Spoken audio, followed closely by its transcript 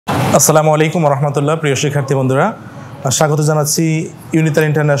আসসালামু আলাইকুম রহমতুল্লাহ। প্রিয় শিক্ষার্থী বন্ধুরা, স্বাগত জানাচ্ছি ইউনিটার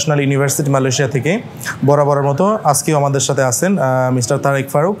ইন্টারন্যাশনাল ইউনিভার্সিটি মালয়েশিয়া থেকে। বরাবরের মতো আজকেও আমাদের সাথে আছেন mister Tarique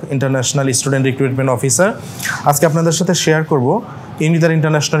Faruk, international student recruitment officer. আজকে আপনাদের সাথে শেয়ার করব ইউনিটার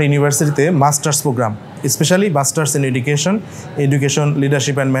ইন্টারন্যাশনাল ইউনিভার্সিটিতে masters program, specially masters in education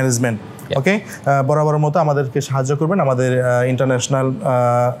leadership and management. ওকে, বরাবরের মতো আমাদেরকে সাহায্য করবেন আমাদের international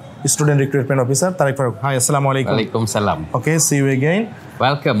student recruitment officer Tarique Faruk. High, আসসালামু আলাইকুম। Walaikum salam. Okay, see you again.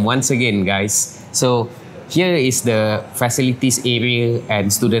 Welcome once again, guys. So here is the facilities area and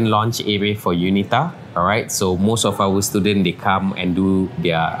student launch area for UNITAR. All right. So most of our students, they come and do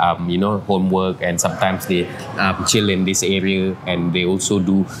their homework, and sometimes they chill in this area, and they also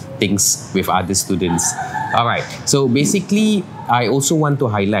do things with other students. All right. So basically, I also want to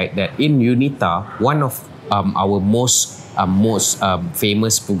highlight that in UNITAR, one of our most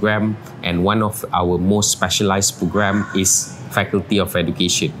famous program and one of our most specialized program is Faculty of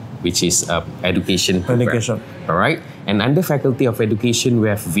Education, which is education program. All right. And under Faculty of Education, we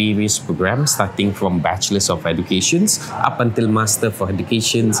have various programs starting from Bachelors of Educations up until Master of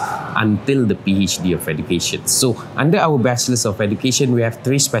Educations until the PhD of Education. So under our Bachelors of Education, we have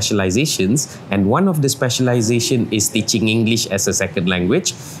 3 specializations, and one of the specialization is teaching English as a second language,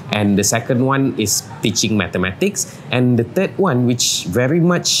 and the second one is teaching mathematics, and the third one, which very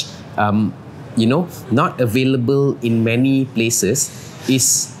much not available in many places, is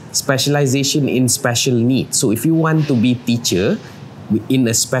specialization in special needs. So if you want to be teacher in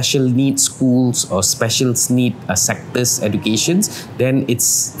a special needs schools or special need sectors educations, then it's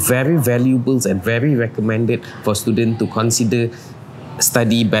very valuable and very recommended for students to consider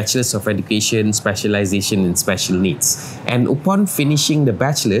study Bachelors of Education specialization in special needs. And upon finishing the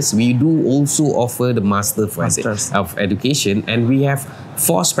bachelor's, we do also offer the Masters of Education, and we have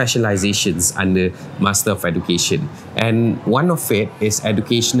 4 specializations under Master of Education. And one of it is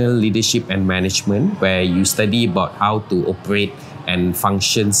Educational Leadership and Management, where you study about how to operate and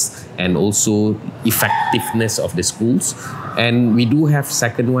functions and also effectiveness of the schools. And we do have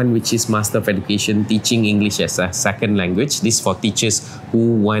second one, which is Master of Education, Teaching English as a Second Language. This for teachers who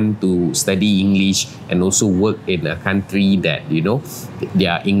want to study English and also work in a country that,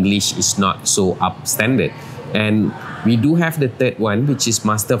 their English is not so up standard. And we do have the third one, which is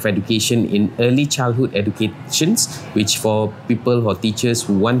Master of Education in Early Childhood Educations, which for people or teachers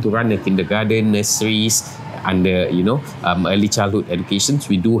who want to run a kindergarten, nurseries, under early childhood educations.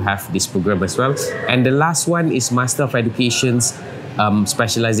 We do have this program as well. And the last one is Master of Education's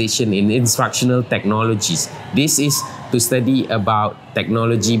specialization in instructional technologies. This is to study about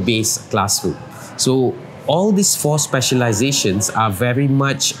technology-based classroom. So all these 4 specializations are very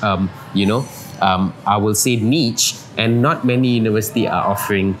much I will say niche, and not many universities are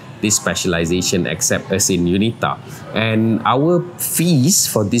offering this specialization except us in UNITAR. And our fees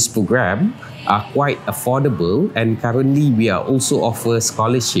for this program are quite affordable, and currently we are also offer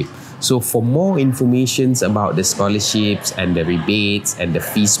scholarship. So for more information about the scholarships and the rebates and the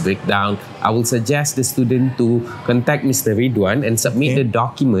fees breakdown, I will suggest the student to contact Mr. Ridwan and submit the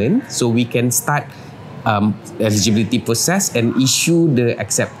document so we can start eligibility process and issue the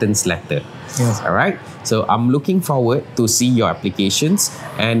acceptance letter. Yes. All right. So I'm looking forward to see your applications,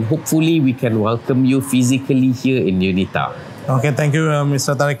 and hopefully we can welcome you physically here in UNITAR. Okay, thank you,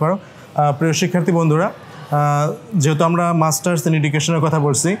 Mr. Tareq Farooq. প্রিয় শিক্ষার্থী বন্ধুরা, যেহেতু আমরা masters in এডুকেশনের কথা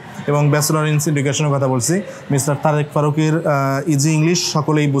বলছি এবং bachelor in এডুকেশনের কথা বলছি, মিস্টার তারেক ফারুকের ইজি ইংলিশ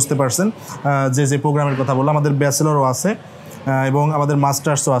সকলেই বুঝতে পারছেন যে প্রোগ্রামের কথা বললাম। আমাদের ব্যাচেলরও আছে এবং আমাদের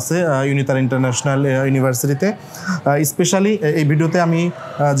মাস্টার্সও আছে ইউনিটার ইন্টারন্যাশনাল ইউনিভার্সিটিতে। স্পেশালি এই ভিডিওতে আমি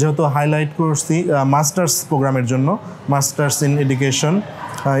যেহেতু হাইলাইট করছি মাস্টার্স প্রোগ্রামের জন্য, মাস্টার্স ইন এডুকেশন,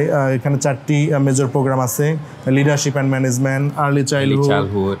 এখানে 4টি মেজর প্রোগ্রাম আছে: leadership and management, early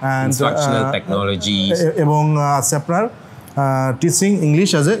childhood and technology, এবং আছে আপনার teaching English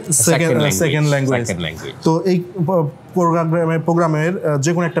as a second language. তো এই প্রোগ্রামের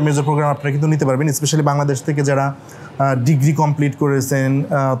যে কোনো একটা মেজর প্রোগ্রাম আপনারা কিন্তু নিতে পারবেন, স্পেশালি বাংলাদেশ থেকে যারা ডিগ্রি কমপ্লিট করেছেন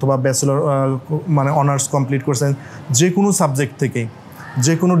অথবা ব্যাচেলর অনার্স কমপ্লিট করেছেন, যে কোনো সাবজেক্ট থেকে,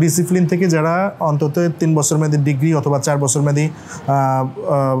 যে কোনো ডিসিপ্লিন থেকে যারা অন্তত 3 বছর মেয়াদী ডিগ্রি অথবা 4 বছর মেয়াদী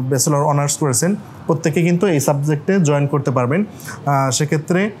ব্যাচেলর অনার্স করেছেন, প্রত্যেকে কিন্তু এই সাবজেক্টে জয়েন করতে পারবেন।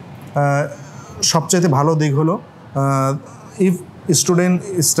 সেক্ষেত্রে সবচাইতে ভালো দিক হলো if student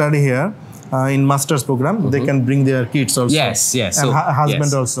study here in master's program, they can bring their kids also. Yes. And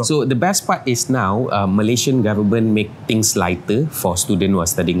husband also. So the best part is now Malaysian government make things lighter for students who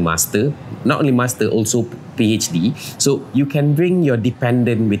are studying master. Not only master, also PhD. So you can bring your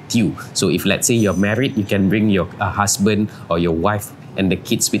dependent with you. So if let's say you're married, you can bring your husband or your wife and the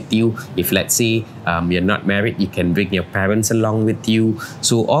kids with you. If let's say you're not married, you can bring your parents along with you.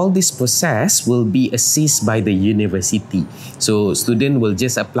 So all this process will be assessed by the university. So student will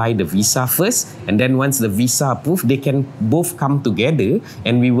just apply the visa first, and then once the visa approved, they can both come together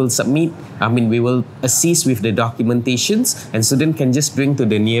and we will submit, we will assist with the documentations, and student can just bring to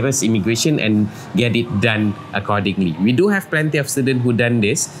the nearest immigration and get it done accordingly. We do have plenty of students who done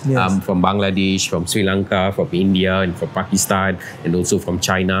this, from Bangladesh, from Sri Lanka, from India, and from Pakistan, and also from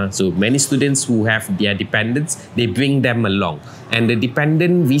China. So many students who have their dependents, they bring them along, and the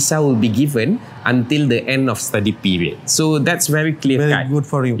dependent visa will be given until the end of study period. So that's very clear cut. Very good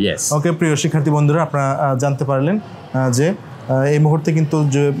for you. Yes. Okay, প্রিয় শিক্ষার্থী বন্ধুরা, আপনারা জানতে পারলেন যে এই মুহূর্তে কিন্তু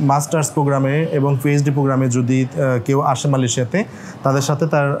যে মাস্টার্স প্রোগ্রামে এবং পিএইচডি প্রোগ্রামে যদি কেউ আসে মালয়েশিয়াতে, তাদের সাথে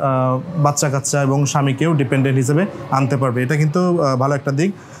তার বাচ্চা কাচ্চা এবং স্বামীকেও ডিপেন্ডেন্ট হিসেবে আনতে পারবে। এটা কিন্তু ভালো একটা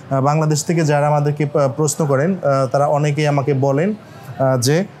দিক। বাংলাদেশ থেকে যারা আমাদেরকে প্রশ্ন করেন, তারা অনেকেই আমাকে বলেন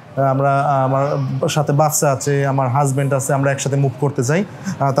যে আমার সাথে বাচ্চা আছে, আমার হাজব্যান্ড আছে, আমরা একসাথে মুভ করতে চাই।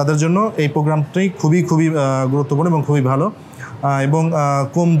 তাদের জন্য এই প্রোগ্রামটি খুবই গুরুত্বপূর্ণ এবং খুবই ভালো, এবং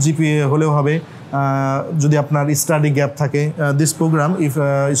কম জিপিএ হলেও হবে। যদি আপনার স্টাডি গ্যাপ থাকে, this programme if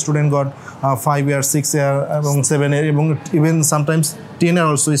student goat 5 years 6 years এবং 7 years এবং even sometimes 10 years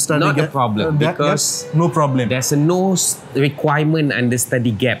also study not gap, a problem because no problem, there's no requirement and the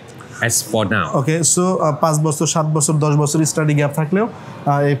study gap as for now. Okay, so 5 বছর 7 বছর 10 বছর study gap থাকলেও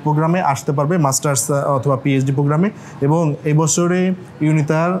এই প্রোগ্রামে আসতে পারবে, মাস্টার্স অথবা পিএইচডি প্রোগ্রামে। এবং এই বছরে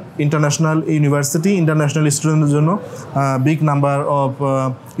ইউনিটার ইন্টারন্যাশনাল ইউনিভার্সিটি ইন্টারন্যাশনাল স্টুডেন্টদের জন্য বিগ নাম্বার অফ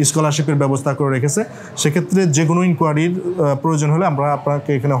স্কলারশিপের ব্যবস্থা করে রেখেছে। সেক্ষেত্রে যে কোনো ইনকোয়ারির প্রয়োজন হলে আমরা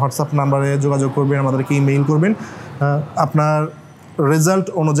আপনাকে এখানে হোয়াটসঅ্যাপ নাম্বারে যোগাযোগ করবেন, আমাদেরকে ইমেইল করবেন, আপনার রেজাল্ট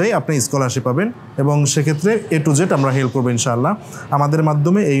অনুযায়ী আপনি স্কলারশিপ পাবেন, এবং সেক্ষেত্রে A to Z আমরা হেল্প করবো ইনশাআল্লাহ। আমাদের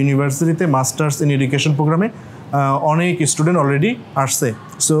মাধ্যমে এই ইউনিভার্সিটিতে মাস্টার্স ইন এডুকেশন প্রোগ্রামে অনেক স্টুডেন্ট অলরেডি আসছে।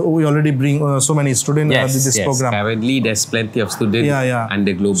 So we already bring so many students with this program. Currently there's plenty of students and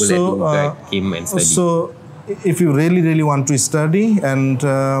the global that came and studied. So if you really want to study and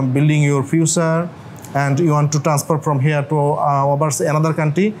building your future and you want to transfer from here to another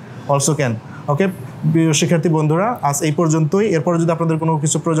country, also can. Okay, শিক্ষার্থী বন্ধুরা, আজ এই পর্যন্তই। এরপরে যদি আপনাদের কোনো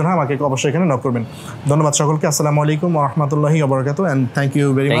কিছু প্রয়োজন হয় আমাকে অবশ্যই এখানে নক করবেন। ধন্যবাদ সকলকে। আসসালামু আলাইকুম ওয়া রাহমাতুল্লাহি ওয়া বারাকাতুহু, and thank you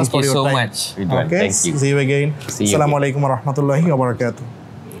very much for your time. Thank you so much. Okay, see you again. Assalamu alaikum wa rahmatullahi wa barakatuh.